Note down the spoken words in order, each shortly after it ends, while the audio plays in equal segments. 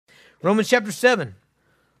Romans chapter 7,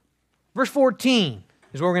 verse 14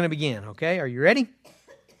 is where we're going to begin, okay? Are you ready?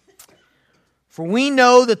 For we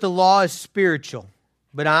know that the law is spiritual,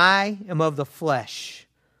 but I am of the flesh,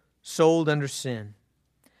 sold under sin.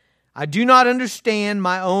 I do not understand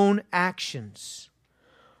my own actions,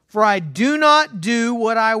 for I do not do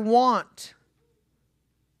what I want,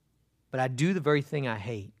 but I do the very thing I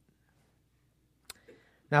hate.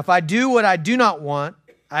 Now, if I do what I do not want,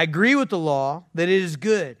 I agree with the law that it is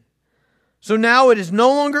good. So now it is no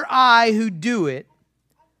longer I who do it,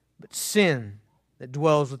 but sin that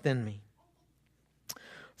dwells within me.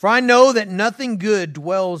 For I know that nothing good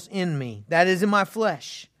dwells in me, that is in my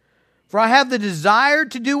flesh. For I have the desire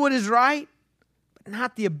to do what is right, but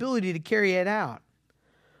not the ability to carry it out.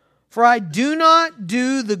 For I do not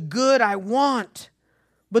do the good I want,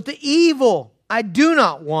 but the evil I do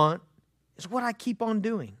not want is what I keep on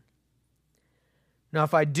doing. Now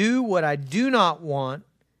if I do what I do not want,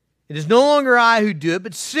 it is no longer I who do it,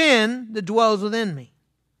 but sin that dwells within me.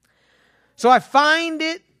 So I find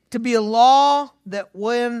it to be a law that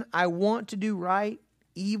when I want to do right,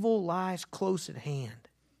 evil lies close at hand.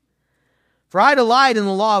 For I delight in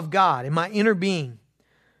the law of God in my inner being,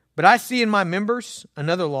 but I see in my members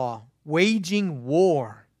another law, waging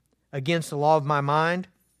war against the law of my mind,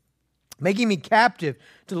 making me captive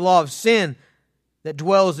to the law of sin that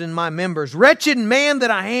dwells in my members. Wretched man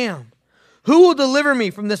that I am, who will deliver me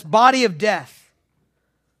from this body of death?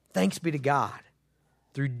 Thanks be to God,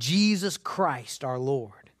 through Jesus Christ our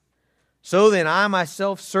Lord. So then I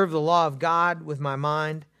myself serve the law of God with my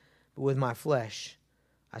mind, but with my flesh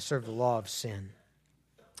I serve the law of sin.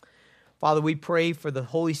 Father, we pray for the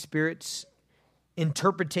Holy Spirit's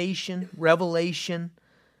interpretation, revelation,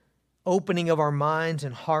 opening of our minds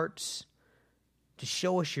and hearts to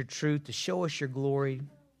show us your truth, to show us your glory,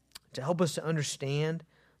 to help us to understand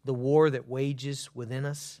the war that wages within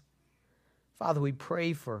us. Father, we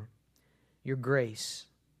pray for your grace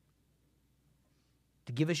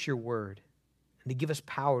to give us your word and to give us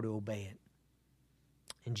power to obey it.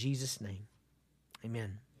 In Jesus' name,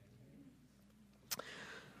 amen.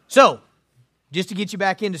 So, just to get you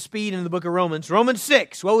back into speed in the book of Romans, Romans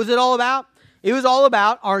 6, what was it all about? It was all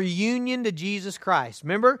about our union to Jesus Christ.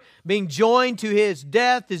 Remember? Being joined to His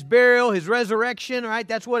death, His burial, His resurrection, right?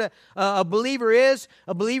 That's what a believer is.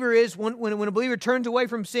 A believer is, when a believer turns away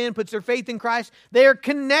from sin, puts their faith in Christ, they are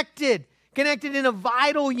connected in a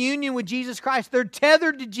vital union with Jesus Christ. They're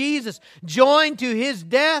tethered to Jesus, joined to His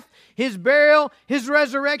death, His burial, His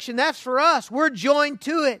resurrection. That's for us. We're joined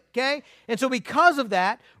to it, okay? And so because of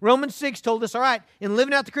that, Romans 6 told us, all right, in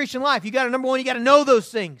living out the Christian life, you got to, number one, you got to know those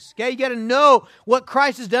things, okay? You got to know what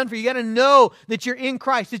Christ has done for you. You got to know that you're in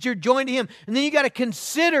Christ, that you're joined to Him. And then you got to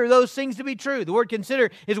consider those things to be true. The word consider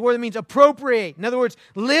is a word that means appropriate. In other words,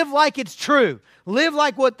 live like it's true. Live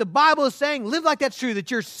like what the Bible is saying. Live like that's true, that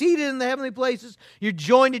you're seated in the heavenly places. You're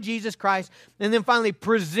joined to Jesus Christ. And then finally,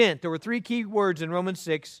 present. There were three key words in Romans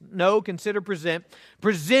 6. Know, consider, present.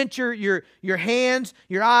 Present your hands,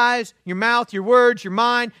 your eyes, your mouth, your words, your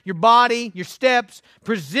mind, your body, your steps.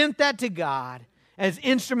 Present that to God as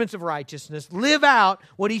instruments of righteousness. Live out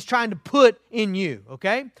what He's trying to put in you,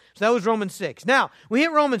 okay? So that was Romans 6. Now, we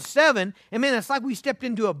hit Romans 7, and man, it's like we stepped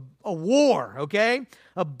into a war, okay?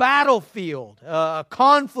 A battlefield, a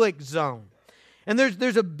conflict zone. And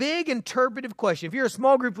there's a big interpretive question. If you're a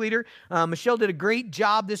small group leader, Michelle did a great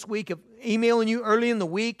job this week of emailing you early in the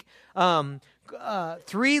week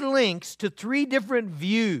 3 links to 3 different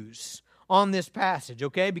views on this passage,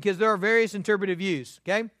 okay? Because there are various interpretive views,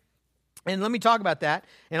 okay? And let me talk about that,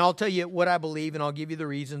 and I'll tell you what I believe, and I'll give you the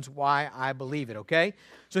reasons why I believe it, okay?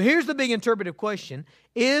 So here's the big interpretive question.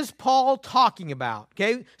 Is Paul talking about,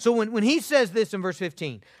 okay? So when he says this in verse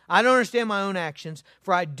 15, I don't understand my own actions,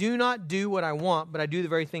 for I do not do what I want, but I do the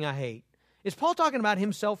very thing I hate. Is Paul talking about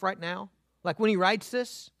himself right now? Like when he writes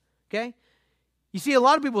this, okay? You see, a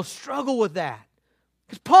lot of people struggle with that.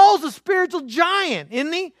 Because Paul's a spiritual giant,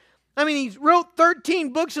 isn't he? I mean, he wrote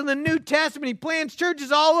 13 books in the New Testament. He plants churches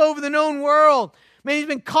all over the known world. Man, he's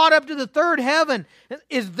been caught up to the third heaven.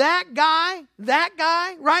 Is that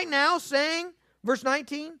guy right now saying, verse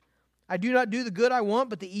 19, I do not do the good I want,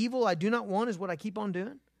 but the evil I do not want is what I keep on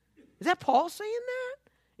doing? Is that Paul saying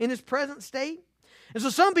that in his present state? And so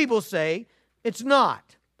some people say it's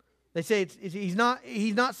not. They say he's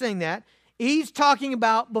not saying that. He's talking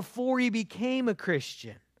about before he became a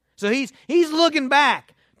Christian. So he's looking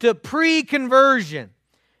back to pre-conversion.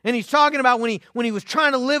 And he's talking about when he was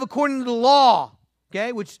trying to live according to the law,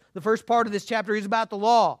 okay, which the first part of this chapter is about the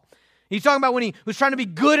law. He's talking about when he was trying to be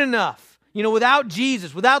good enough, without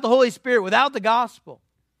Jesus, without the Holy Spirit, without the gospel.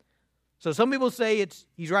 So some people say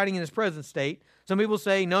he's writing in his present state. Some people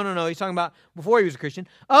say, no, he's talking about before he was a Christian.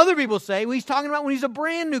 Other people say, well, he's talking about when he's a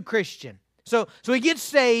brand new Christian. So he gets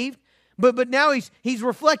saved, but now he's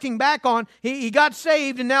reflecting back on, he got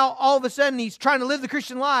saved, and now all of a sudden he's trying to live the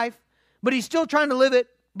Christian life, but he's still trying to live it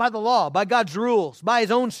by the law, by God's rules, by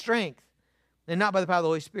his own strength, and not by the power of the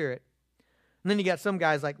Holy Spirit. And then you got some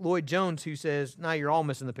guys like Lloyd Jones who says, "No, you're all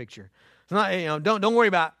missing the picture. It's not, don't worry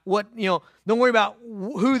about don't worry about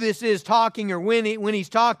who this is talking or when he's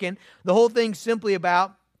talking. The whole thing's simply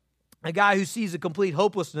about a guy who sees the complete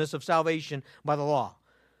hopelessness of salvation by the law."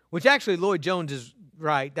 Which actually Lloyd Jones is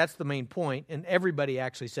right. That's the main point, and everybody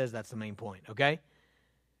actually says that's the main point, okay?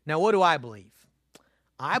 Now, what do I believe?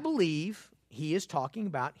 I believe he is talking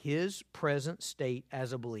about his present state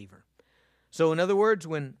as a believer. So in other words,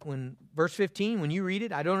 when verse 15, when you read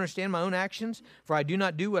it, I don't understand my own actions, for I do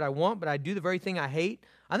not do what I want, but I do the very thing I hate.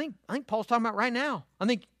 I think Paul's talking about right now. I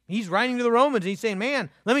think he's writing to the Romans, and he's saying, man,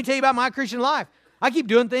 let me tell you about my Christian life. I keep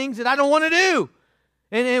doing things that I don't want to do.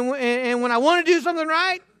 And when I want to do something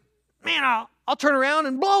right, man, I'll turn around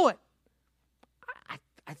and blow it.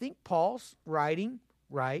 I think Paul's writing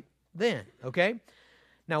right then, okay?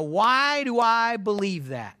 Now, why do I believe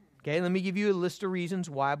that? Okay, let me give you a list of reasons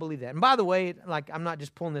why I believe that. And by the way, I'm not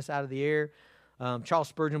just pulling this out of the air. Charles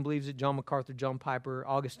Spurgeon believes it, John MacArthur, John Piper,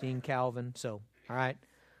 Augustine, Calvin. So, all right,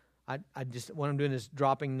 I just, what I'm doing is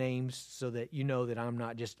dropping names so that you know that I'm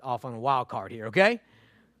not just off on a wild card here, okay?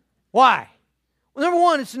 Why? Well, number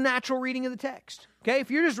one, it's a natural reading of the text. Okay,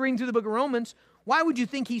 if you're just reading through the book of Romans, why would you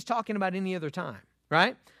think he's talking about any other time,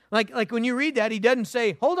 right? Like when you read that, he doesn't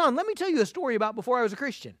say, hold on, let me tell you a story about before I was a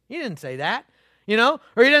Christian. He didn't say that. Or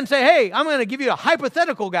he doesn't say, hey, I'm going to give you a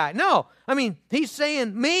hypothetical guy. No, he's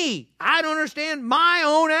saying me. I don't understand my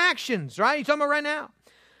own actions, right? He's talking about right now.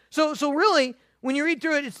 So really, when you read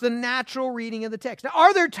through it, it's the natural reading of the text. Now,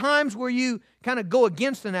 are there times where you kind of go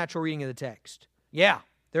against the natural reading of the text? Yeah,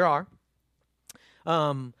 there are.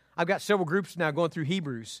 I've got several groups now going through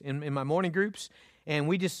Hebrews in my morning groups,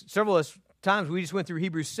 and several of us times we just went through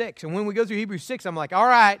Hebrews 6. And when we go through Hebrews 6, I'm like, all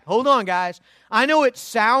right, hold on, guys. I know it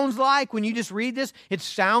sounds like, when you just read this, it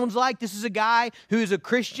sounds like this is a guy who is a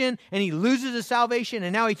Christian and he loses his salvation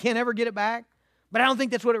and now he can't ever get it back. But I don't think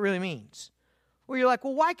that's what it really means. Well, you're like,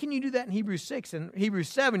 well, why can you do that in Hebrews 6? And Hebrews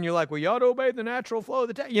 7, you're like, well, you ought to obey the natural flow of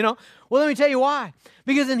the text. Well, let me tell you why.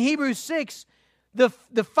 Because in Hebrews 6, the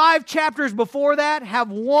 5 chapters before that have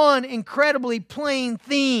one incredibly plain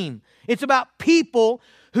theme. It's about people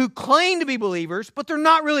who claim to be believers, but they're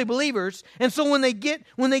not really believers. And so when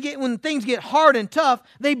things get hard and tough,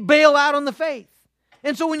 they bail out on the faith.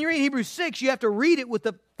 And so when you read Hebrews 6, you have to read it with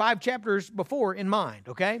the 5 chapters before in mind,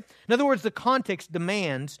 okay? In other words, the context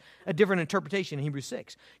demands a different interpretation in Hebrews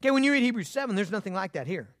 6. Okay, when you read Hebrews 7, there's nothing like that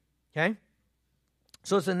here, okay?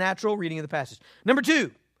 So it's a natural reading of the passage. Number 2,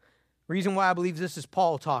 reason why I believe this is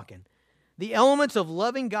Paul talking. The elements of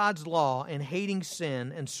loving God's law and hating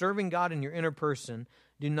sin and serving God in your inner person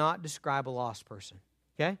do not describe a lost person,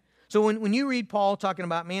 okay? So when you read Paul talking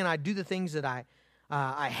about, man, I do the things that I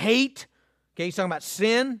hate, okay, he's talking about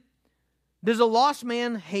sin. Does a lost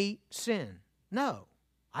man hate sin? No,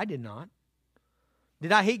 I did not.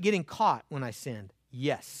 Did I hate getting caught when I sinned?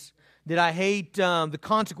 Yes. Did I hate the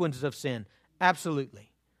consequences of sin?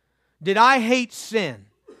 Absolutely. Did I hate sin?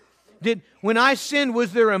 When I sinned,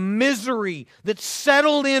 was there a misery that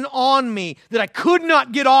settled in on me that I could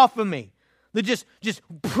not get off of me? That just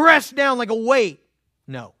pressed down like a weight?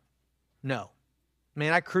 No.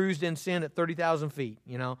 Man, I cruised in sin at 30,000 feet,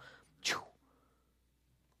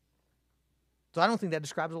 So I don't think that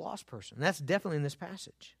describes a lost person. That's definitely in this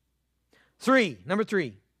passage. Number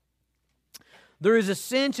 3. There is a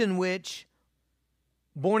sense in which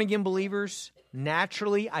born-again believers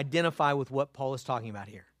naturally identify with what Paul is talking about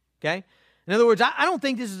here. Okay? In other words, I don't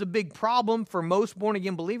think this is a big problem for most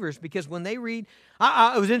born-again believers, because when they read,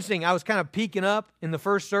 it was interesting, I was kind of peeking up in the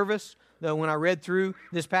first service when I read through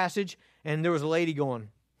this passage, and there was a lady going,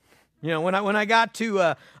 when I got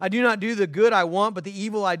to, I do not do the good I want, but the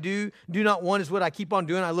evil I do not want is what I keep on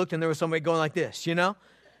doing. I looked and there was somebody going like this,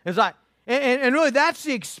 It's like, and really that's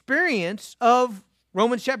the experience of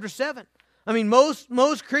Romans chapter 7.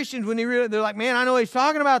 Most Christians, when they read it, they're like, man, I know what he's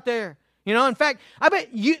talking about there. In fact, I bet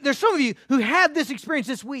there's some of you who had this experience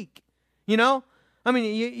this week. You've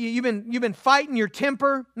been fighting your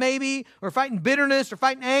temper, maybe, or fighting bitterness, or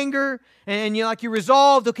fighting anger, and you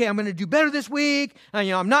resolved, okay, I'm going to do better this week.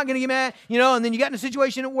 I'm not going to get mad. And then you got in a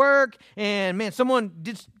situation at work, and man, someone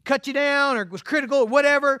did cut you down, or was critical, or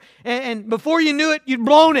whatever, and before you knew it, you'd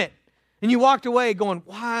blown it, and you walked away going,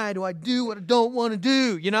 why do I do what I don't want to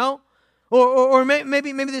do? Or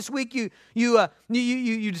maybe this week you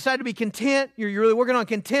decide to be content. You're really working on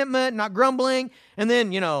contentment, not grumbling. And then,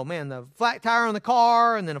 the flat tire on the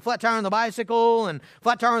car, and then a flat tire on the bicycle, and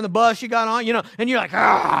flat tire on the bus you got on, and you're like,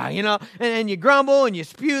 and you grumble and you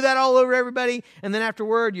spew that all over everybody. And then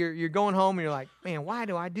afterward, you're going home and you're like, man, why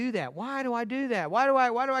do I do that? Why do I do that? Why do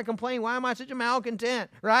I complain? Why am I such a malcontent?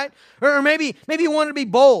 Right? Or maybe you want to be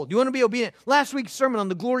bold. You want to be obedient. Last week's sermon on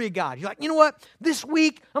the glory of God. You're like, you know what? This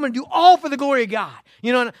week, I'm going to do all for the glory of God.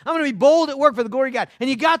 And I'm going to be bold at work for the glory of God. And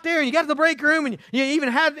you got there and you got to the break room and you even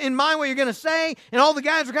had in mind what you're going to say. And all the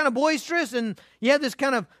guys were kind of boisterous and you had this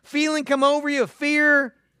kind of feeling come over you of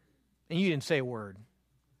fear. And you didn't say a word.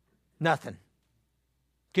 Nothing.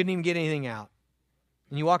 Couldn't even get anything out.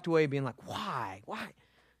 And you walked away being like, why?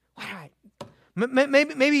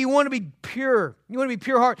 Maybe you want to be pure. You want to be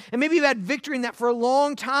pure heart. And maybe you've had victory in that for a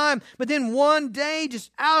long time. But then one day,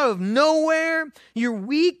 just out of nowhere, you're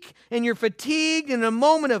weak and you're fatigued. In a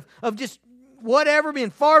moment of just whatever, being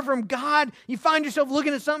far from God, you find yourself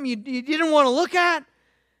looking at something you didn't want to look at.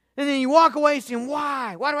 And then you walk away saying,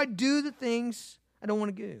 why? Why do I do the things I don't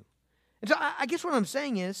want to do? And so I guess what I'm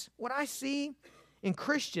saying is, what I see in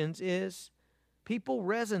Christians is people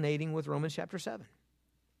resonating with Romans chapter 7.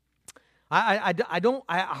 I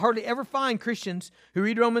hardly ever find Christians who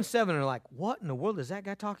read Romans 7 and are like, what in the world is that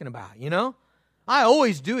guy talking about? I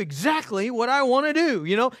always do exactly what I want to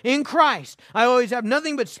do, in Christ. I always have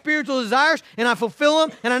nothing but spiritual desires and I fulfill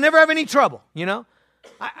them and I never have any trouble,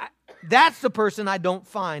 That's the person I don't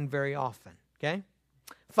find very often, okay?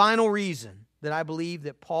 Final reason that I believe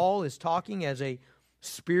that Paul is talking as a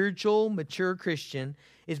spiritual, mature Christian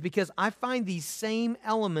is because I find these same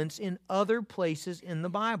elements in other places in the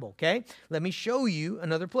Bible, okay? Let me show you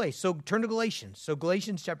another place. So turn to Galatians. So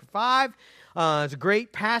Galatians chapter 5 is a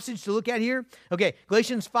great passage to look at here. Okay,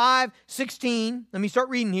 Galatians 5:16. Let me start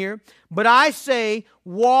reading here. But I say,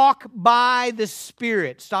 walk by the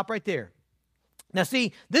Spirit. Stop right there. Now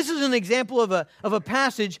see, this is an example of a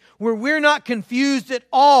passage where we're not confused at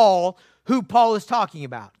all who Paul is talking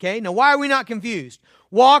about, okay? Now why are we not confused?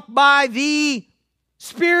 Walk by the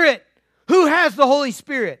Spirit. Who has the Holy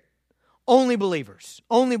Spirit? Only believers.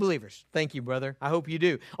 Only believers. Thank you, brother. I hope you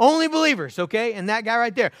do. Only believers, okay? And that guy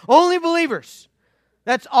right there. Only believers.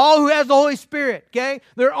 That's all who has the Holy Spirit, okay?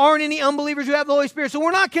 There aren't any unbelievers who have the Holy Spirit. So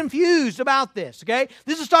we're not confused about this, okay?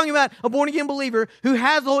 This is talking about a born-again believer who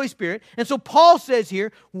has the Holy Spirit. And so Paul says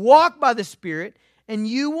here, walk by the Spirit, and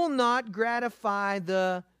you will not gratify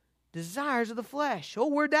the desires of the flesh. Oh,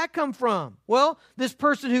 where'd that come from? Well, this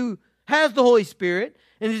person who has the Holy Spirit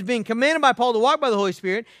and is being commanded by Paul to walk by the Holy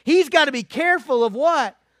Spirit, he's got to be careful of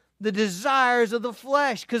what? The desires of the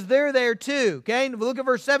flesh, because they're there too. Okay, look at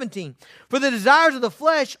verse 17. For the desires of the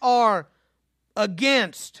flesh are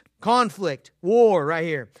against, conflict, war right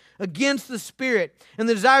here, against the Spirit. And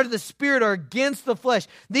the desires of the Spirit are against the flesh.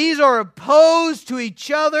 These are opposed to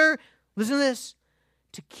each other. Listen to this.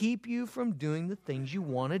 To keep you from doing the things you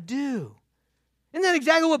want to do. Isn't that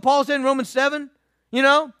exactly what Paul said in Romans 7?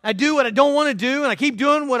 I do what I don't want to do, and I keep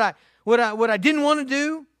doing what I didn't want to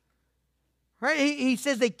do. Right? He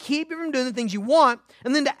says they keep you from doing the things you want.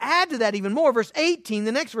 And then to add to that even more, verse 18,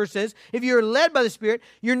 the next verse says, if you're led by the Spirit,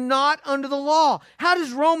 you're not under the law. How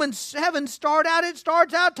does Romans 7 start out? It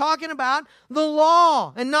starts out talking about the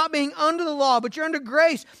law and not being under the law, but you're under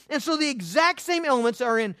grace. And so the exact same elements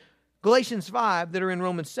are in Galatians 5 that are in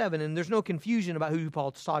Romans 7, and there's no confusion about who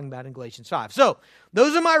Paul is talking about in Galatians 5. So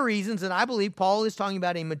those are my reasons that I believe Paul is talking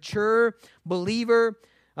about a mature believer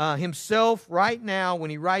himself right now when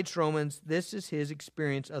he writes Romans. This is his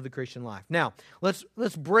experience of the Christian life. Now,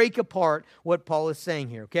 let's break apart what Paul is saying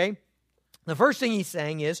here, okay? The first thing he's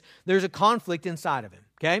saying is there's a conflict inside of him,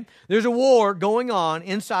 okay? There's a war going on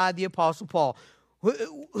inside the Apostle Paul.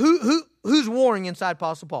 Who's warring inside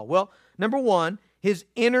Apostle Paul? Well, number one, his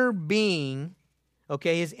inner being,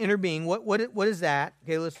 okay, his inner being. What is that?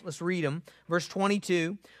 Okay, let's read them. Verse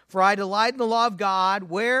 22, for I delight in the law of God,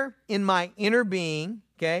 where? In my inner being,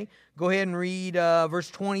 okay? Go ahead and read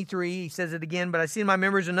verse 23. He says it again, but I see in my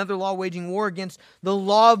members another law waging war against the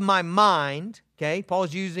law of my mind, okay?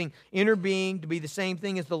 Paul's using inner being to be the same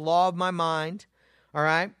thing as the law of my mind, all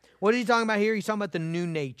right? What is he talking about here? He's talking about the new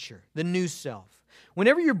nature, the new self.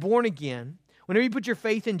 Whenever you're born again, whenever you put your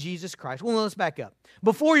faith in Jesus Christ, well, let's back up.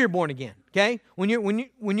 Before you're born again, okay? When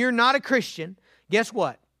you're not a Christian, guess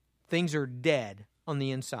what? Things are dead on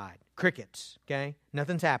the inside. Crickets, okay?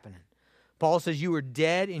 Nothing's happening. Paul says you were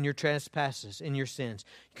dead in your trespasses, in your sins.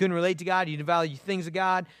 You couldn't relate to God. You didn't value things of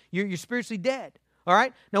God. You're spiritually dead. All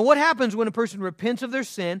right? Now, what happens when a person repents of their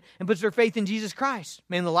sin and puts their faith in Jesus Christ?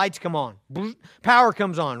 Man, the lights come on. Power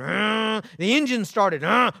comes on. The engine started.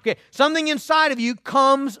 Okay, something inside of you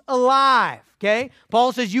comes alive. Okay?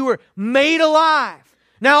 Paul says you were made alive.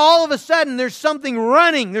 Now, all of a sudden, there's something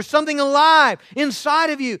running. There's something alive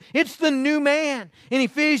inside of you. It's the new man. In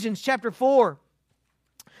Ephesians chapter 4,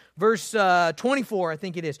 verse 24, I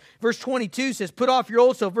think it is. Verse 22 says, put off your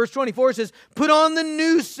old self. Verse 24 says, put on the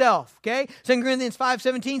new self. Okay? 2 Corinthians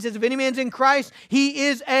 5:17 says, if any man's in Christ, he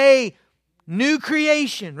is a new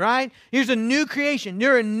creation, right? Here's a new creation.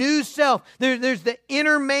 You're a new self. There's the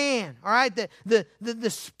inner man, all right? The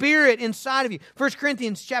spirit inside of you. 1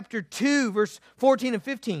 Corinthians chapter 2, verse 14 and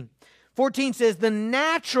 15. 14 says, the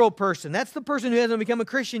natural person, that's the person who hasn't become a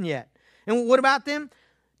Christian yet. And what about them?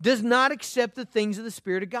 Does not accept the things of the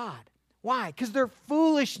Spirit of God. Why? Because they're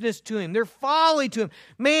foolishness to him. They're folly to him.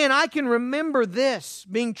 Man, I can remember this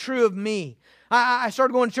being true of me. I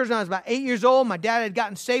started going to church when I was about 8 years old. My dad had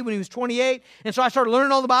gotten saved when he was 28. And so I started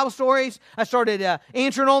learning all the Bible stories. I started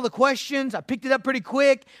answering all the questions. I picked it up pretty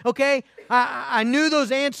quick. Okay? I knew those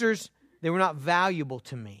answers. They were not valuable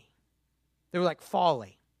to me. They were like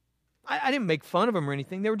folly. I didn't make fun of them or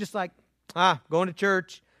anything. They were just like, going to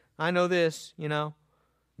church. I know this,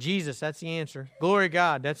 Jesus, that's the answer. Glory to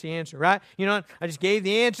God, that's the answer, right? I just gave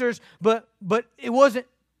the answers, but it wasn't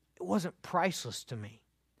priceless to me.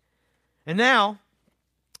 And now,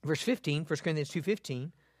 verse 15, 1 Corinthians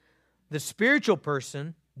 2:15, the spiritual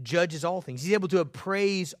person judges all things. He's able to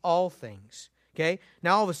appraise all things. Okay?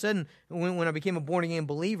 Now all of a sudden, when I became a born-again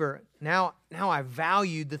believer, now I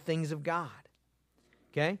valued the things of God.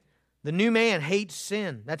 Okay? The new man hates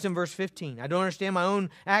sin. That's in verse 15. I don't understand my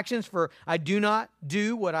own actions, for I do not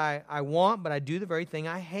do what I want, but I do the very thing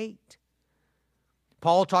I hate.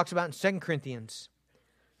 Paul talks about in 2 Corinthians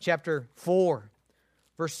chapter 4,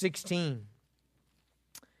 verse 16.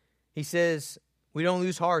 He says, we don't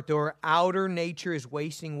lose heart, though our outer nature is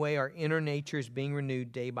wasting away, our inner nature is being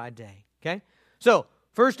renewed day by day. Okay? So,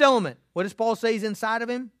 first element, what does Paul say is inside of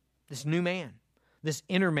him? This new man, this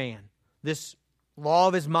inner man, this law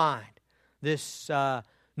of his mind, this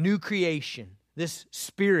new creation, this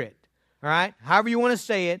spirit, all right? However you want to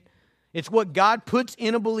say it, it's what God puts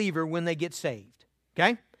in a believer when they get saved,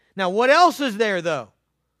 okay? Now, what else is there, though?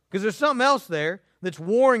 Because there's something else there that's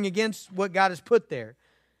warring against what God has put there,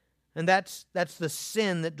 and that's the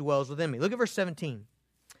sin that dwells within me. Look at verse 17.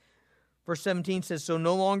 Verse 17 says, so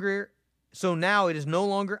now it is no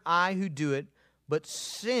longer I who do it, but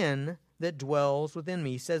sin that dwells within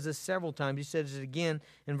me. He says this several times. He says it again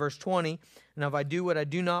in verse 20. And if I do what I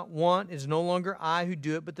do not want, it is no longer I who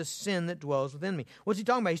do it, but the sin that dwells within me. What's he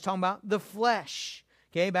talking about? He's talking about the flesh.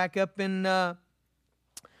 Okay, back up in,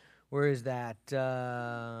 where is that? He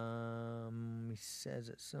says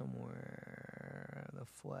it somewhere. The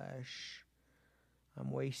flesh.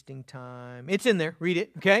 I'm wasting time. It's in there. Read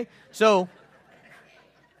it, okay? So,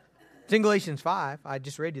 it's in Galatians 5. I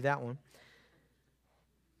just read you that one.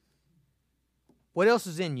 What else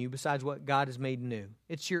is in you besides what God has made new?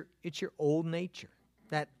 It's your old nature,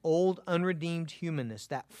 that old unredeemed humanness,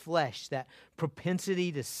 that flesh, that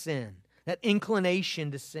propensity to sin, that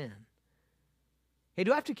inclination to sin. Hey,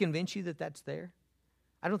 do I have to convince you that that's there?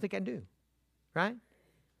 I don't think I do, right?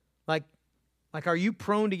 Like, are you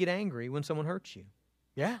prone to get angry when someone hurts you?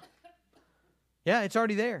 Yeah. Yeah, it's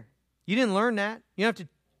already there. You didn't learn that. You don't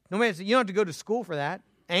have to go to school for that.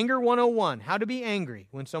 Anger 101, how to be angry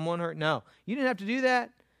when someone hurt. No, you didn't have to do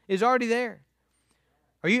that. It's already there.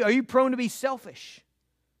 Are you prone to be selfish?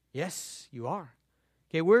 Yes, you are.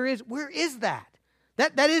 Okay, where is that?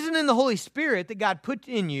 That isn't in the Holy Spirit that God put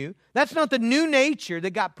in you. That's not the new nature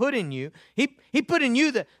that God put in you. He put in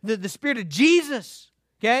you the Spirit of Jesus.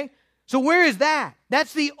 Okay? So where is that?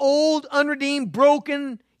 That's the old, unredeemed,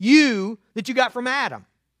 broken you that you got from Adam.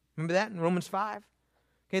 Remember that in Romans 5?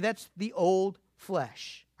 Okay, that's the old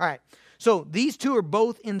flesh. All right. So these two are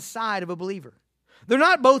both inside of a believer. They're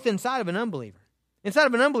not both inside of an unbeliever. Inside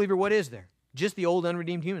of an unbeliever, what is there? Just the old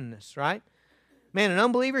unredeemed humanness, right? Man, an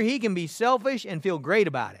unbeliever, he can be selfish and feel great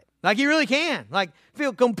about it. Like he really can. Like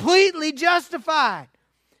feel completely justified.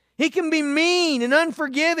 He can be mean and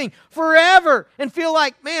unforgiving forever and feel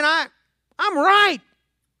like, man, I'm right.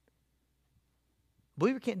 A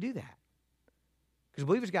believer can't do that. Because a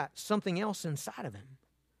believer's got something else inside of him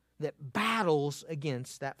that battles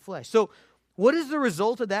against that flesh. So what is the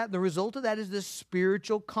result of that? The result of that is this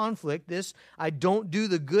spiritual conflict. This, I don't do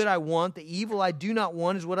the good I want. The evil I do not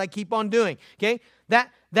want is what I keep on doing. Okay?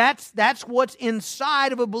 That's what's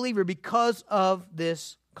inside of a believer because of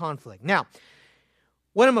this conflict. Now,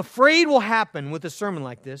 what I'm afraid will happen with a sermon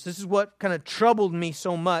like this is what kind of troubled me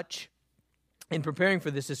so much, in preparing for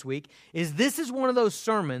this week, this is one of those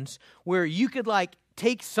sermons where you could like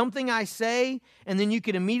take something I say and then you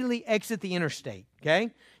could immediately exit the interstate,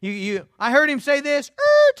 okay? I heard him say this,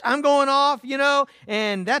 I'm going off,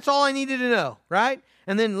 and that's all I needed to know, right?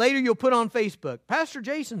 And then later you'll put on Facebook, Pastor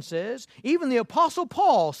Jason says, even the Apostle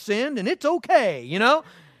Paul sinned and it's okay,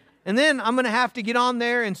 And then I'm going to have to get on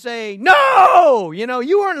there and say, no,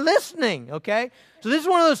 you weren't listening, okay? So this is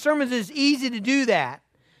one of those sermons that's easy to do that.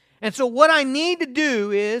 And so what I need to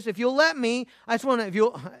do is, if you'll let me,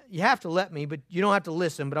 you have to let me, but you don't have to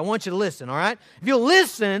listen, but I want you to listen, all right? If you'll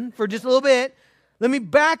listen for just a little bit, let me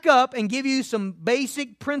back up and give you some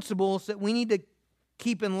basic principles that we need to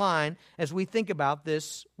keep in line as we think about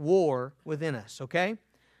this war within us, okay?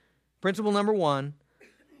 Principle number 1,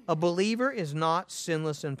 a believer is not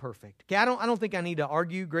sinless and perfect. Okay, I don't think I need to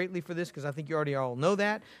argue greatly for this because I think you already all know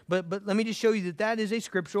that. But let me just show you that is a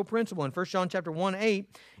scriptural principle. In 1 John chapter 1:8,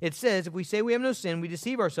 it says, if we say we have no sin, we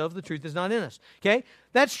deceive ourselves, the truth is not in us. Okay?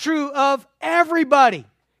 That's true of everybody.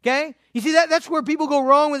 Okay? You see, that's where people go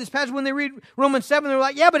wrong with this passage. When they read Romans 7, they're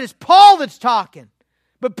like, yeah, but it's Paul that's talking.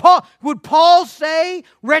 But would Paul say,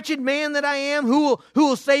 wretched man that I am, who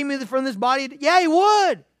will save me from this body? Yeah, he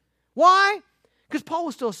would. Why? Because Paul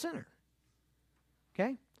was still a sinner.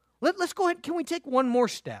 Okay? Let's go ahead. Can we take one more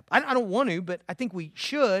step? I don't want to, but I think we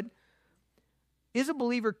should. Is a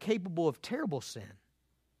believer capable of terrible sin?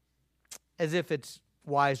 As if it's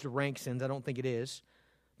wise to rank sins. I don't think it is.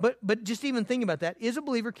 But just even thinking about that, is a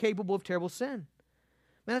believer capable of terrible sin?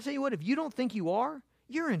 Man, I tell you what, if you don't think you are,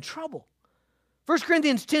 you're in trouble. 1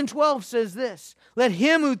 Corinthians 10:12 says this, let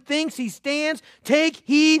him who thinks he stands take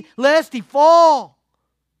heed lest he fall.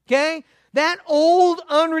 Okay? That old,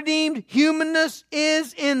 unredeemed humanness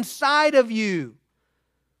is inside of you.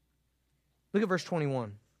 Look at verse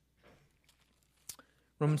 21.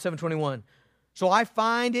 Romans 7:21. So I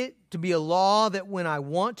find it to be a law that when I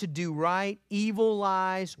want to do right, evil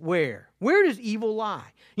lies where? Where does evil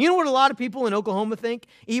lie? You know what a lot of people in Oklahoma think?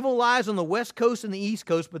 Evil lies on the west coast and the east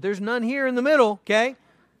coast, but there's none here in the middle, okay?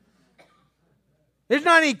 There's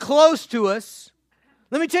not any close to us.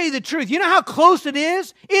 Let me tell you the truth. You know how close it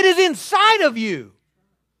is? It is inside of you.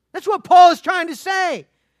 That's what Paul is trying to say.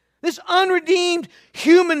 This unredeemed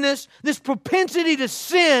humanness, this propensity to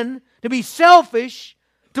sin, to be selfish,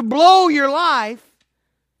 to blow your life,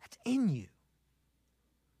 that's in you.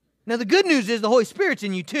 Now the good news is the Holy Spirit's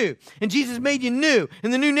in you too. And Jesus made you new.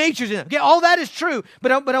 And the new nature's in it. Okay, all that is true.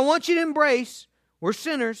 But I want you to embrace, we're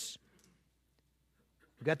sinners.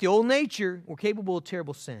 We've got the old nature. We're capable of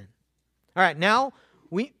terrible sin. All right, now,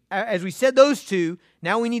 as we said those two,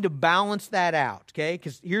 now we need to balance that out, okay?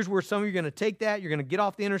 Because here's where some of you are going to take that. You're going to get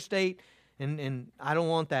off the interstate, and I don't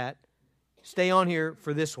want that. Stay on here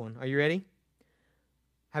for this one. Are you ready?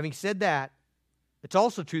 Having said that, it's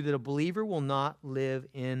also true that a believer will not live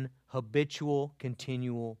in habitual,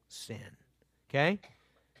 continual sin. Okay?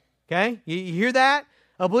 Okay? You hear that?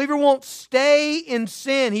 A believer won't stay in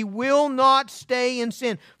sin. He will not stay in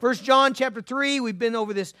sin. 1 John chapter 3, we've been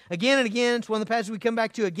over this again and again. It's one of the passages we come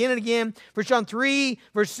back to again and again. 1 John 3,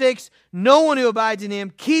 verse 6, no one who abides in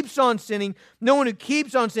him keeps on sinning. No one who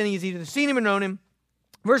keeps on sinning has either seen him or known him.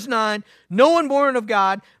 Verse 9, no one born of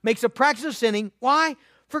God makes a practice of sinning. Why?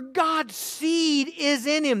 For God's seed is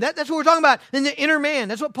in him. That's what we're talking about. In the inner man.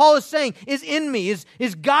 That's what Paul is saying. Is in me.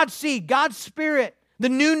 Is God's seed. God's spirit. The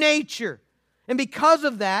new nature. And because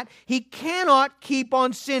of that, he cannot keep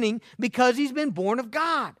on sinning because he's been born of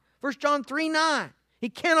God. 1 John 3:9. He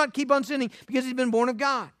cannot keep on sinning because he's been born of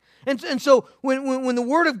God. And so when the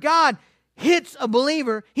word of God hits a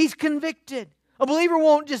believer, he's convicted. A believer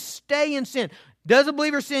won't just stay in sin. Does a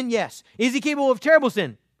believer sin? Yes. Is he capable of terrible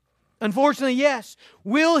sin? Unfortunately, yes.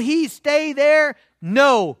 Will he stay there?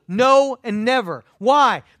 No, and never.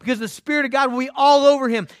 Why? Because the Spirit of God will be all over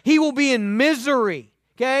him. He will be in misery.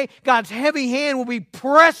 Okay? God's heavy hand will be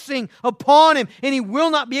pressing upon him, and he will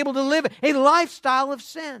not be able to live a lifestyle of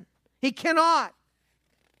sin. He cannot.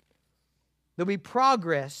 There'll be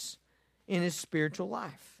progress in his spiritual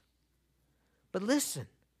life. But listen,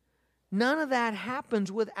 none of that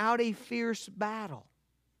happens without a fierce battle.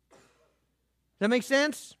 Does that make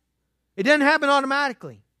sense? It doesn't happen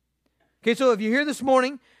automatically. Okay, so if you're here this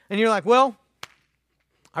morning and you're like, well,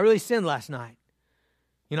 I really sinned last night.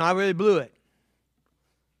 I really blew it.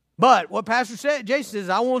 But what Pastor Jason says,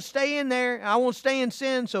 I won't stay in there. I won't stay in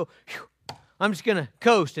sin, so I'm just going to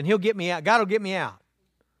coast and he'll get me out. God will get me out.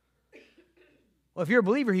 Well, if you're a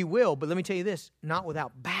believer, he will. But let me tell you this, not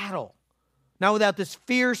without battle. Not without this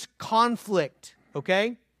fierce conflict.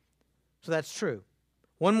 Okay? So that's true.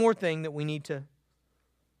 One more thing that we need to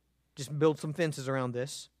just build some fences around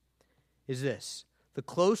this is this. The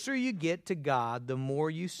closer you get to God, the more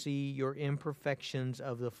you see your imperfections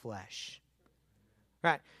of the flesh.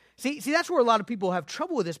 Right? See, that's where a lot of people have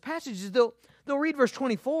trouble with this passage. Is they'll read verse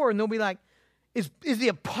 24 and they'll be like, is the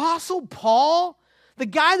Apostle Paul, the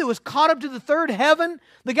guy that was caught up to the third heaven,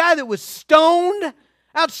 the guy that was stoned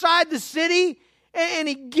outside the city, and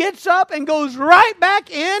he gets up and goes right back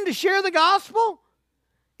in to share the gospel?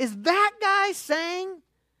 Is that guy saying,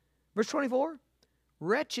 verse 24,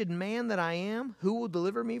 wretched man that I am, who will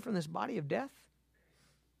deliver me from this body of death?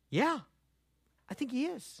 Yeah, I think he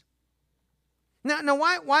is. Now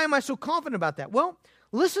why am I so confident about that? Well,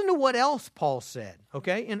 listen to what else Paul said,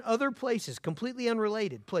 okay, in other places, completely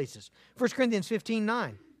unrelated places. 1 Corinthians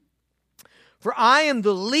 15:9. For I am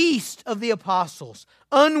the least of the apostles,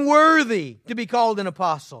 unworthy to be called an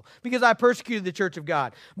apostle, because I persecuted the church of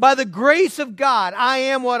God. By the grace of God, I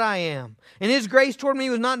am what I am. And His grace toward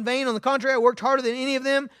me was not in vain. On the contrary, I worked harder than any of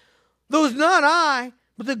them. Though it's not I,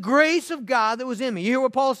 but the grace of God that was in me. You hear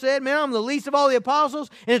what Paul said? Man, I'm the least of all the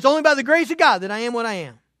apostles, and it's only by the grace of God that I am what I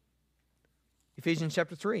am. Ephesians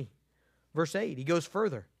chapter 3, verse 8, he goes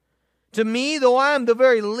further. To me, though I am the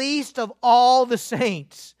very least of all the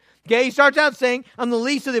saints. Okay, he starts out saying, I'm the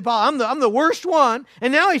least of the apostles. I'm the worst one.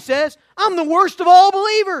 And now he says, I'm the worst of all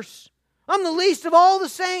believers. I'm the least of all the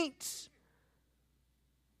saints.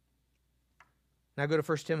 Now go to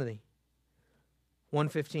 1 Timothy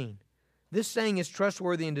 1:15. This saying is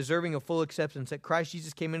trustworthy and deserving of full acceptance, that Christ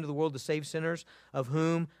Jesus came into the world to save sinners, of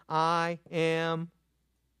whom I am.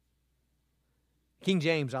 King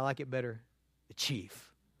James, I like it better, the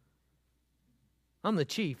chief. I'm the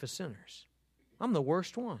chief of sinners. I'm the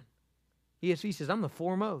worst one. ESV says, I'm the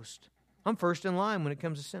foremost. I'm first in line when it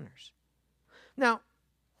comes to sinners. Now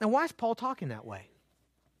why is Paul talking that way?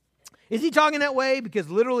 Is he talking that way because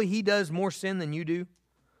literally he does more sin than you do?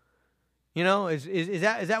 You know, is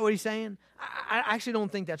that what he's saying? I actually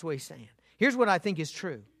don't think that's what he's saying. Here's what I think is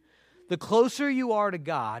true. The closer you are to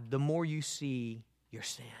God, the more you see your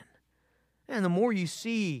sin. And the more you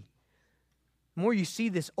see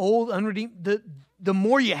this old, unredeemed, the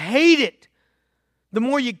more you hate it. The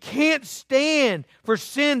more you can't stand for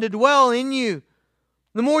sin to dwell in you.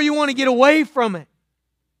 The more you want to get away from it.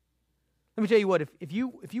 Let me tell you what, if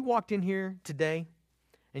you walked in here today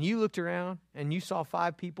and you looked around and you saw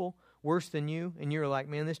 5 people worse than you, and you were like,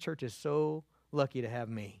 man, this church is so lucky to have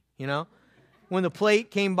me, you know? When the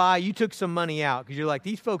plate came by, you took some money out because you're like,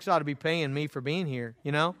 these folks ought to be paying me for being here,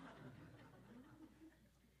 you know?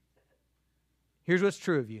 Here's what's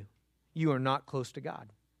true of you. You are not close to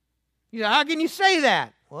God. You say, how can you say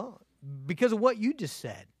that? Well, because of what you just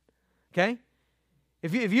said, okay?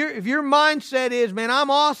 If your mindset is, man, I'm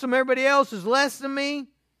awesome, everybody else is less than me,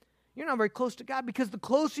 you're not very close to God, because the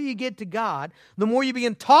closer you get to God, the more you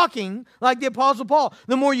begin talking like the Apostle Paul.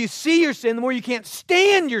 The more you see your sin, the more you can't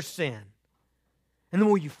stand your sin. And the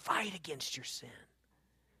more you fight against your sin.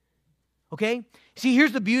 Okay? See,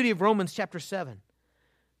 here's the beauty of Romans chapter 7.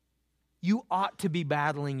 You ought to be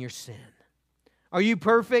battling your sin. Are you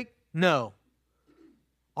perfect? No.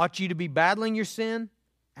 Ought you to be battling your sin?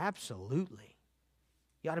 Absolutely.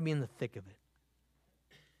 You ought to be in the thick of it.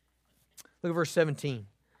 Look at verse 17.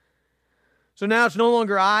 So now it's no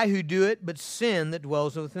longer I who do it, but sin that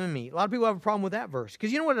dwells within me. A lot of people have a problem with that verse.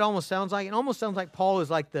 Because you know what it almost sounds like? It almost sounds like Paul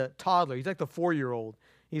is like the toddler. He's like the 4-year-old.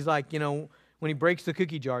 He's like, you know, when he breaks the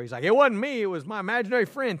cookie jar, he's like, it wasn't me, it was my imaginary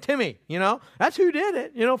friend, Timmy. You know, that's who did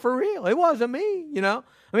it, you know, for real. It wasn't me, you know.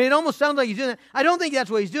 I mean, it almost sounds like he's doing that. I don't think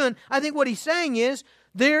that's what he's doing. I think what he's saying is,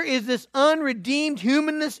 there is this unredeemed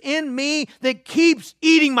humanness in me that keeps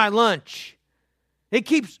eating my lunch. It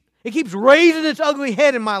keeps raising its ugly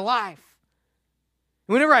head in my life.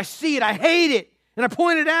 Whenever I see it, I hate it, and I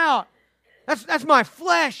point it out. That's my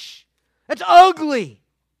flesh. That's ugly.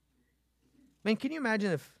 Man, can you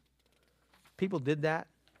imagine if people did that?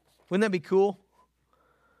 Wouldn't that be cool?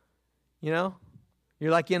 You know?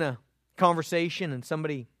 You're like in a conversation and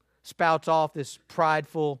somebody spouts off this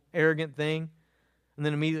prideful, arrogant thing, and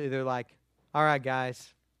then immediately they're like, all right,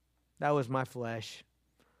 guys, that was my flesh.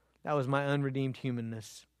 That was my unredeemed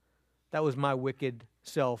humanness. That was my wicked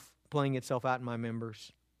self playing itself out in my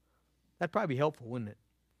members. That'd probably be helpful, wouldn't it?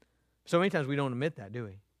 So many times we don't admit that, do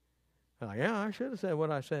we? We're like, yeah, I should have said what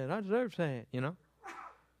I said. I deserve to say it, you know?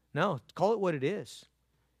 No, call it what it is.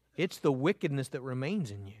 It's the wickedness that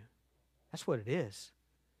remains in you. That's what it is.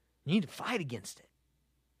 You need to fight against it.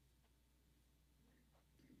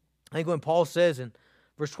 I think when Paul says in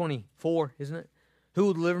verse 24, isn't it? Who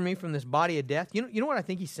will deliver me from this body of death? You know what I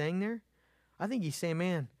think he's saying there? I think he's saying,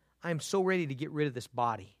 man, I am so ready to get rid of this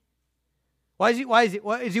body. Why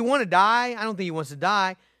does he want to die? I don't think he wants to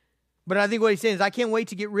die. But I think what he's saying is, I can't wait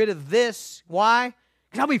to get rid of this. Why?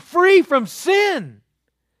 Because I'll be free from sin.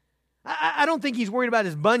 I don't think he's worried about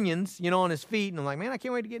his bunions, on his feet. And I'm like, man, I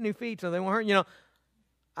can't wait to get new feet so they won't hurt.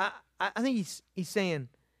 I think he's saying,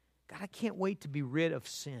 God, I can't wait to be rid of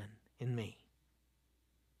sin in me.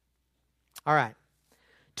 All right.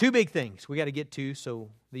 2 big things we got to get to, so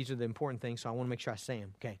these are the important things, so I want to make sure I say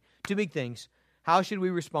them. Okay, 2 big things. How should we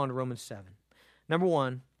respond to Romans 7? Number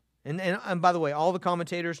 1, and by the way, all the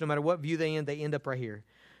commentators, no matter what view they end up right here.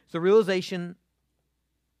 It's the realization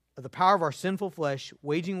of the power of our sinful flesh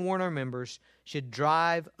waging war in our members should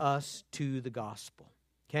drive us to the gospel.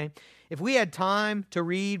 Okay? If we had time to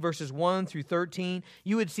read verses 1 through 13,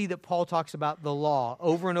 you would see that Paul talks about the law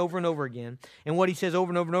over and over and over again. And what he says over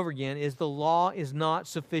and over and over again is the law is not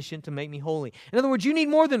sufficient to make me holy. In other words, you need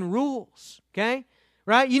more than rules. Okay?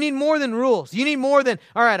 Right? You need more than rules. You need more than,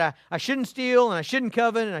 all right, I shouldn't steal, and I shouldn't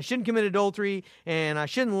covet, and I shouldn't commit adultery, and I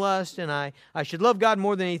shouldn't lust, and I should love God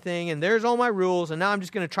more than anything, and there's all my rules, and now I'm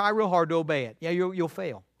just going to try real hard to obey it. Yeah, you'll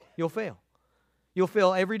fail. You'll fail. You'll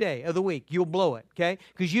fail every day of the week. You'll blow it, okay?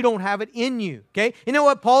 Because you don't have it in you, okay? You know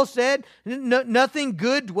what Paul said? Nothing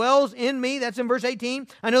good dwells in me. That's in verse 18.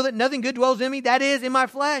 I know that nothing good dwells in me. That is in my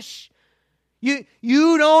flesh. You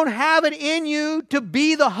don't have it in you to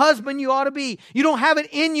be the husband you ought to be. You don't have it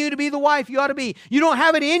in you to be the wife you ought to be. You don't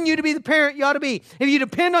have it in you to be the parent you ought to be. If you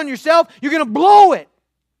depend on yourself, you're going to blow it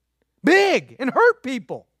big and hurt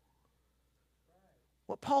people.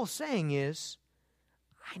 What Paul's saying is,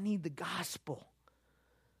 I need the gospel.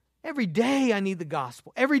 Every day I need the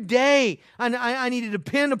gospel. Every day I need to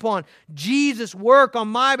depend upon Jesus' work on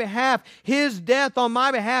my behalf, His death on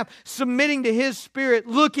my behalf, submitting to His Spirit,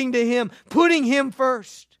 looking to Him, putting Him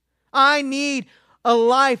first. I need a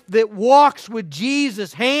life that walks with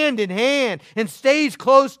Jesus hand in hand and stays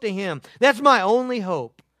close to Him. That's my only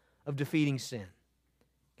hope of defeating sin.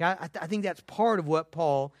 I think that's part of what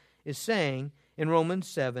Paul is saying in Romans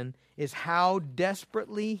 7 is how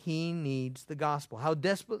desperately he needs the gospel, how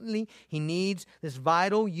desperately he needs this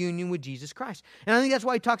vital union with Jesus Christ. And I think that's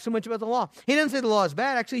why he talks so much about the law. He doesn't say the law is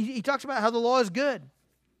bad. Actually, he talks about how the law is good.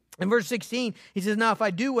 In verse 16, he says, now if I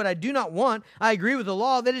do what I do not want, I agree with the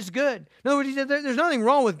law that it's good. In other words, he said, there's nothing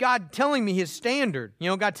wrong with God telling me His standard.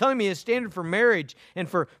 God telling me His standard for marriage and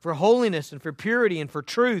for holiness and for purity and for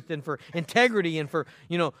truth and for integrity and for,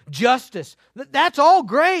 justice. That's all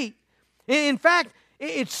great. In fact,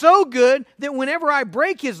 it's so good that whenever I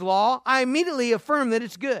break His law, I immediately affirm that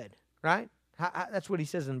it's good, right? That's what he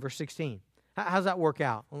says in verse 16. How does that work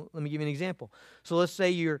out? Well, let me give you an example. So let's say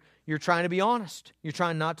you're trying to be honest. You're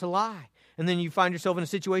trying not to lie. And then you find yourself in a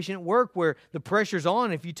situation at work where the pressure's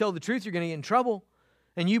on. If you tell the truth, you're going to get in trouble.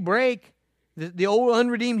 And you break. The old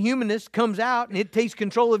unredeemed humanist comes out and it takes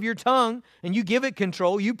control of your tongue, and you give it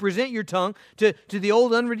control. You present your tongue to the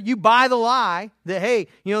old unredeemed. You buy the lie that, hey,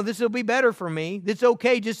 this will be better for me. It's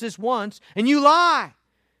okay just this once. And you lie.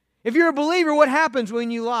 If you're a believer, what happens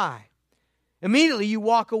when you lie? Immediately you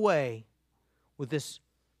walk away with this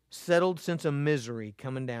settled sense of misery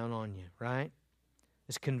coming down on you, right?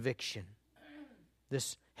 This conviction,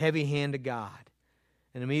 this heavy hand of God.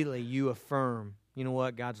 And immediately you affirm, you know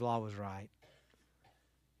what, God's law was right.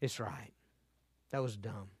 It's right. That was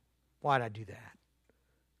dumb. Why'd I do that?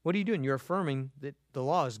 What are you doing? You're affirming that the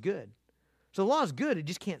law is good. So the law is good, it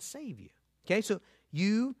just can't save you. Okay, so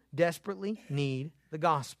you desperately need the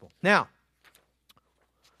gospel. Now,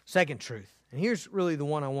 second truth, and here's really the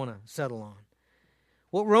one I want to settle on.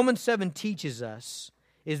 What Romans 7 teaches us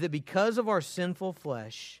is that because of our sinful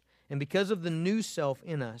flesh and because of the new self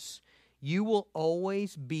in us, you will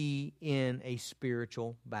always be in a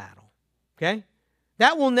spiritual battle. Okay?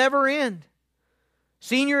 That will never end.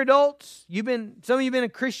 Senior adults, some of you have been a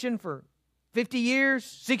Christian for 50 years,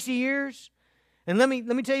 60 years. And let me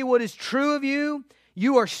tell you what is true of you.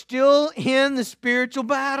 You are still in the spiritual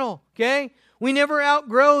battle. Okay? We never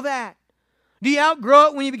outgrow that. Do you outgrow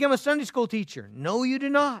it when you become a Sunday school teacher? No, you do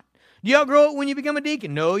not. Do you outgrow it when you become a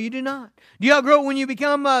deacon? No, you do not. Do you outgrow it when you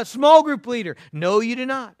become a small group leader? No, you do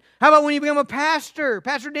not. How about when you become a pastor?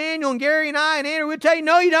 Pastor Daniel and Gary and I and Andrew will tell you,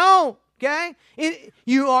 no, you don't. Okay?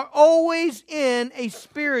 You are always in a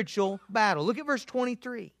spiritual battle. Look at verse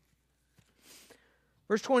 23.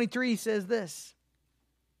 Verse 23 says this.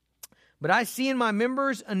 But I see in my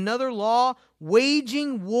members another law,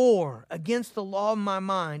 waging war against the law of my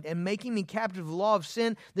mind and making me captive of the law of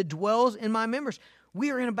sin that dwells in my members.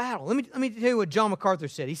 We are in a battle. Let me tell you what John MacArthur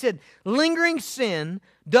said. He said, lingering sin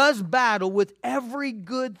does battle with every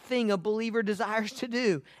good thing a believer desires to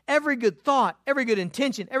do. Every good thought, every good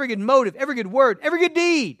intention, every good motive, every good word, every good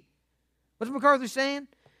deed. What's MacArthur saying?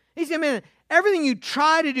 He said, man, everything you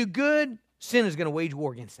try to do good, sin is going to wage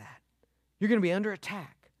war against that. You're going to be under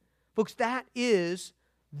attack. Folks, that is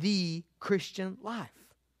the Christian life.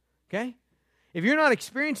 Okay? If you're not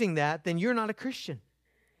experiencing that, then you're not a Christian.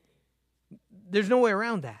 There's no way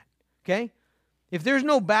around that. Okay? If there's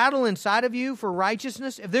no battle inside of you for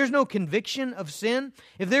righteousness, if there's no conviction of sin,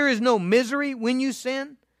 if there is no misery when you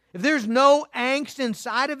sin, if there's no angst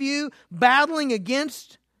inside of you battling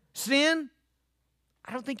against sin,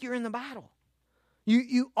 I don't think you're in the battle.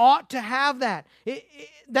 You ought to have that.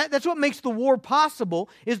 That's what makes the war possible,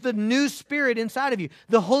 is the new spirit inside of you,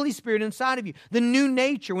 the Holy Spirit inside of you, the new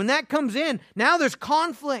nature. When that comes in, now there's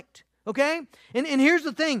conflict, okay? And here's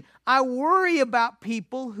the thing. I worry about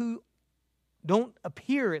people who don't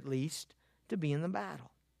appear, at least, to be in the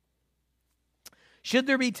battle. Should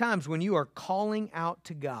there be times when you are calling out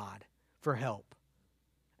to God for help?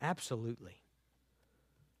 Absolutely.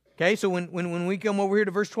 Okay, so when we come over here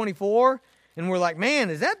to verse 24, and we're like, man,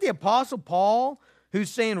 is that the Apostle Paul who's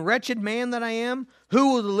saying, wretched man that I am,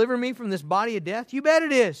 who will deliver me from this body of death? You bet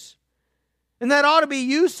it is. And that ought to be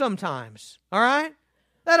you sometimes, all right?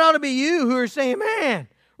 That ought to be you who are saying, man,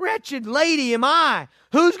 wretched lady am I.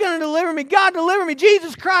 Who's going to deliver me? God, deliver me.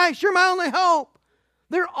 Jesus Christ, you're my only hope.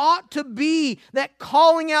 There ought to be that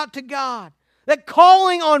calling out to God, that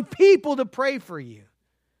calling on people to pray for you.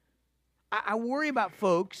 I worry about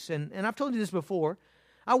folks, and I've told you this before,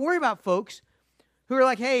 I worry about folks who are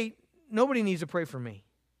like, hey, nobody needs to pray for me.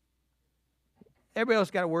 Everybody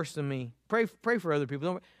else got it worse than me. Pray for other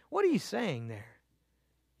people. What are you saying there?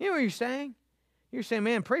 You know what you're saying? You're saying,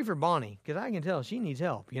 man, pray for Bonnie, because I can tell she needs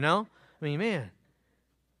help, you know? I mean, man.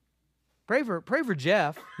 Pray for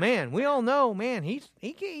Jeff. Man, we all know, man, he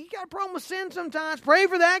got a problem with sin sometimes. Pray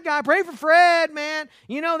for that guy. Pray for Fred, man.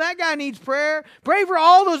 You know, that guy needs prayer. Pray for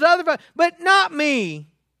all those other folks, but not me.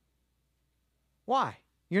 Why?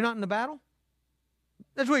 You're not in the battle?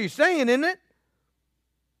 That's what you're saying, isn't it?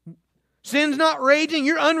 Sin's not raging.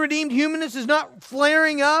 Your unredeemed humanness is not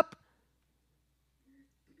flaring up.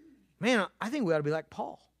 Man, I think we ought to be like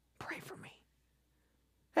Paul. Pray for me.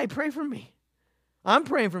 Hey, pray for me. I'm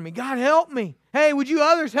praying for me. God, help me. Hey, would you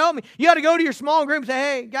others help me? You ought to go to your small group and say,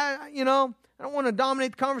 hey, God, you know, I don't want to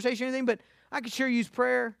dominate the conversation or anything, but I could sure use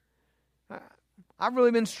prayer. I've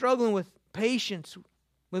really been struggling with patience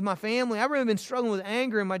with my family. I've really been struggling with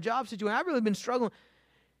anger in my job situation. I've really been struggling.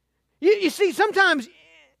 You see, sometimes,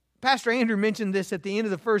 Pastor Andrew mentioned this at the end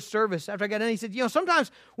of the first service after I got done. He said, you know,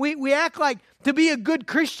 sometimes we act like to be a good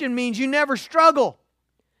Christian means you never struggle.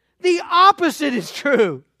 The opposite is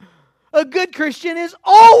true. A good Christian is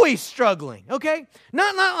always struggling, okay?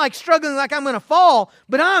 Not like struggling like I'm going to fall,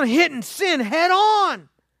 but I'm hitting sin head on.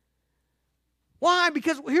 Why?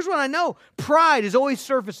 Because here's what I know. Pride is always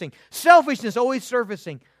surfacing. Selfishness always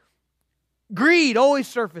surfacing. Greed always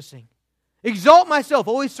surfacing. Exalt myself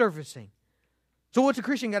always surfacing. So what's a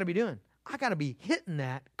Christian got to be doing? I got to be hitting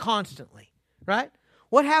that constantly, right?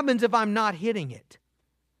 What happens if I'm not hitting it?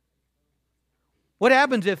 What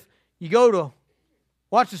happens if you go to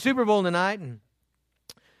watch the Super Bowl tonight and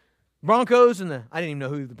Broncos and I didn't even know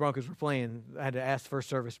who the Broncos were playing. I had to ask the first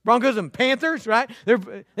service. Broncos and Panthers, right?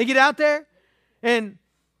 They get out there and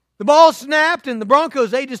the ball snapped and the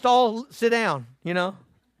Broncos, they just all sit down, you know.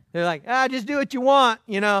 They're like, just do what you want,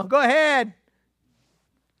 you know. Go ahead.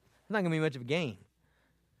 It's not going to be much of a game.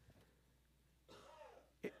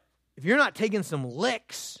 If you're not taking some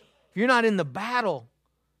licks, if you're not in the battle,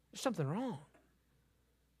 there's something wrong.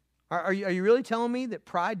 Are you really telling me that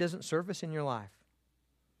pride doesn't surface in your life?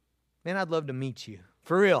 Man, I'd love to meet you.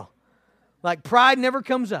 For real. Like pride never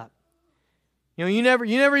comes up. You know, you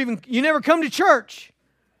never come to church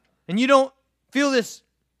and you don't feel this,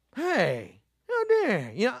 hey, how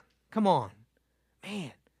dare, you know, come on.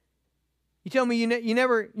 Man. You tell me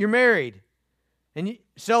you're married and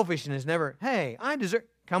selfishness never, hey, I deserve,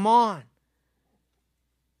 come on.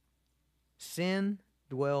 Sin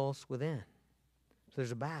dwells within. So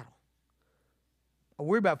there's a battle. I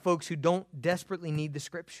worry about folks who don't desperately need the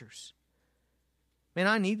Scriptures. Man,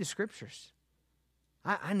 I need the Scriptures.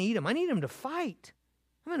 I need them. I need them to fight.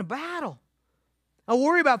 I'm in a battle. I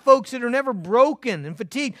worry about folks that are never broken and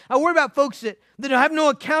fatigued. I worry about folks that have no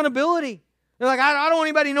accountability. They're like, I don't want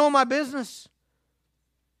anybody knowing my business.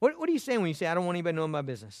 What are you saying when you say, I don't want anybody knowing my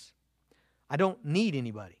business? I don't need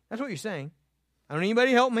anybody. That's what you're saying. I don't need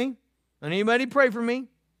anybody to help me. I don't need anybody to pray for me.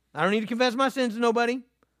 I don't need to confess my sins to nobody.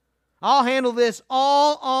 I'll handle this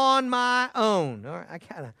all on my own. All right, I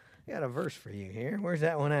got a verse for you here. Where's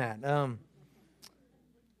that one at?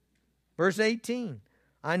 Verse 18.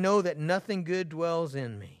 I know that nothing good dwells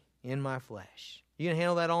in me, in my flesh. You going to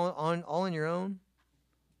handle that all on your own?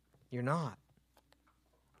 You're not.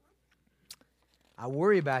 I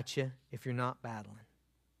worry about you if you're not battling.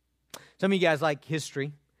 Some of you guys like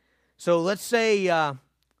history. So let's say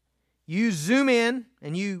you zoom in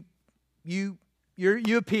and you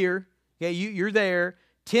appear. Okay, you're there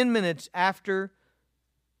 10 minutes after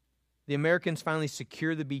the Americans finally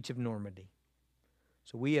secure the beach of Normandy.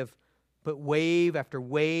 So we have put wave after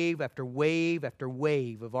wave after wave after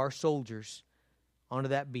wave of our soldiers onto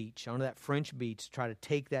that beach, onto that French beach, to try to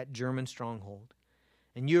take that German stronghold.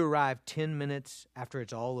 And you arrive 10 minutes after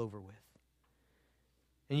it's all over with.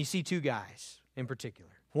 And you see two guys in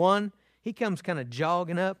particular. One, he comes kind of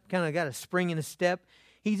jogging up, kind of got a spring in his step.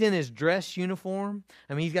 He's in his dress uniform.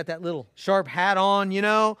 I mean, he's got that little sharp hat on,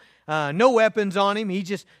 no weapons on him. He's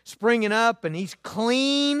just springing up, and he's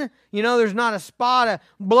clean. There's not a spot of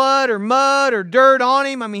blood or mud or dirt on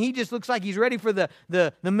him. I mean, he just looks like he's ready for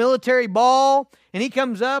the military ball. And he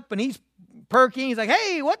comes up, and he's perking. He's like,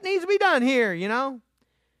 hey, what needs to be done here, And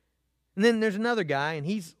then there's another guy, and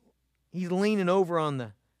he's leaning over on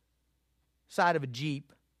the side of a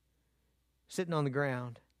Jeep, sitting on the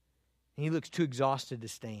ground. And he looks too exhausted to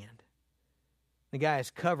stand. The guy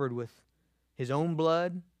is covered with his own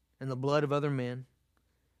blood and the blood of other men.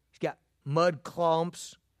 He's got mud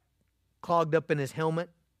clumps clogged up in his helmet.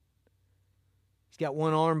 He's got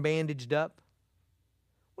one arm bandaged up.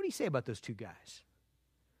 What do you say about those two guys?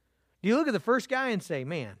 Do you look at the first guy and say,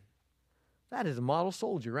 man, that is a model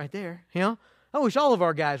soldier right there. I wish all of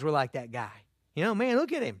our guys were like that guy. Man,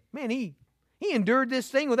 look at him. Man, he endured this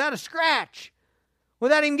thing without a scratch,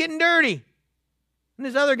 without him getting dirty. And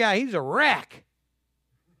this other guy, he's a wreck.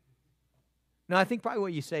 No, I think probably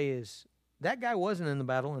what you say is, that guy wasn't in the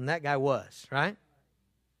battle and that guy was, right?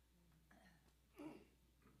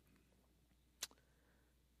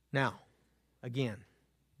 Now, again,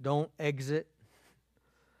 don't exit.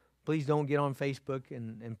 Please don't get on Facebook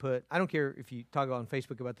and put, I don't care if you talk on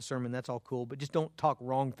Facebook about the sermon, that's all cool, but just don't talk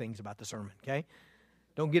wrong things about the sermon, okay?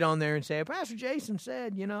 Don't get on there and say, Pastor Jason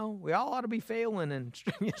said, we all ought to be failing and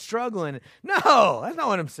struggling. No, that's not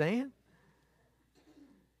what I'm saying.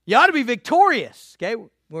 You ought to be victorious, okay?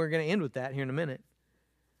 We're going to end with that here in a minute.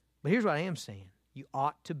 But here's what I am saying. You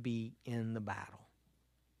ought to be in the battle.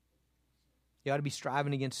 You ought to be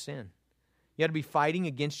striving against sin. You ought to be fighting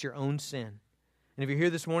against your own sin. And if you're here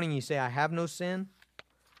this morning and you say, I have no sin,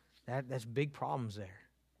 that's big problems there.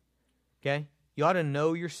 Okay? You ought to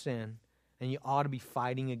know your sin, and you ought to be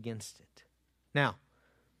fighting against it. Now,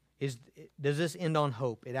 does this end on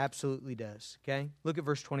hope? It absolutely does. Okay? Look at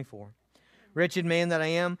verse 24. Wretched man that I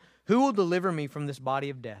am, who will deliver me from this body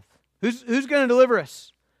of death? Who's going to deliver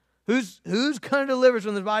us? Who's going to deliver us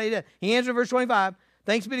from this body of death? He answered verse 25,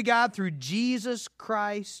 thanks be to God through Jesus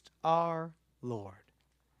Christ our Lord.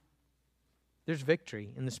 There's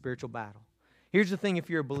victory in the spiritual battle. Here's the thing, if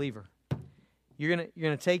you're a believer. You're going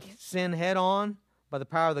to take sin head on by the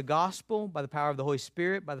power of the gospel, by the power of the Holy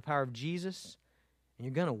Spirit, by the power of Jesus, and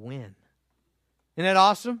you're going to win. Isn't that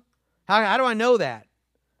awesome? How do I know that?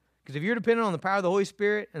 Because if you're dependent on the power of the Holy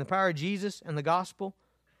Spirit and the power of Jesus and the gospel,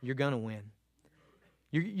 you're going to win.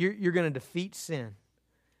 You're going to defeat sin.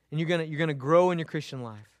 And you're going to grow in your Christian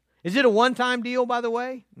life. Is it a one-time deal, by the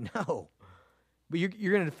way? No. But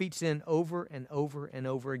you're going to defeat sin over and over and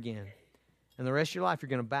over again. And the rest of your life, you're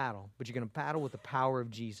going to battle. But you're going to battle with the power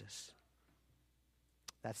of Jesus.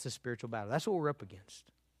 That's the spiritual battle. That's what we're up against.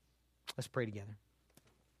 Let's pray together.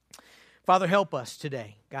 Father, help us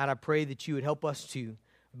today. God, I pray that you would help us to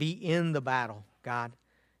be in the battle, God.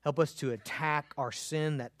 Help us to attack our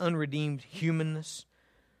sin, that unredeemed humanness.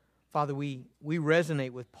 Father, we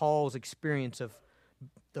resonate with Paul's experience of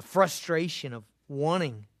the frustration of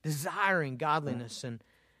wanting, desiring godliness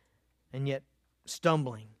and yet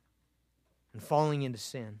stumbling and falling into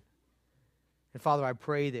sin. And Father, I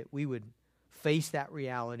pray that we would face that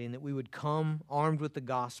reality and that we would come armed with the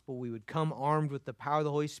gospel, we would come armed with the power of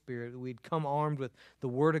the Holy Spirit, that we'd come armed with the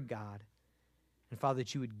Word of God. And Father,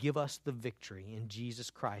 that you would give us the victory in Jesus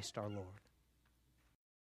Christ our Lord.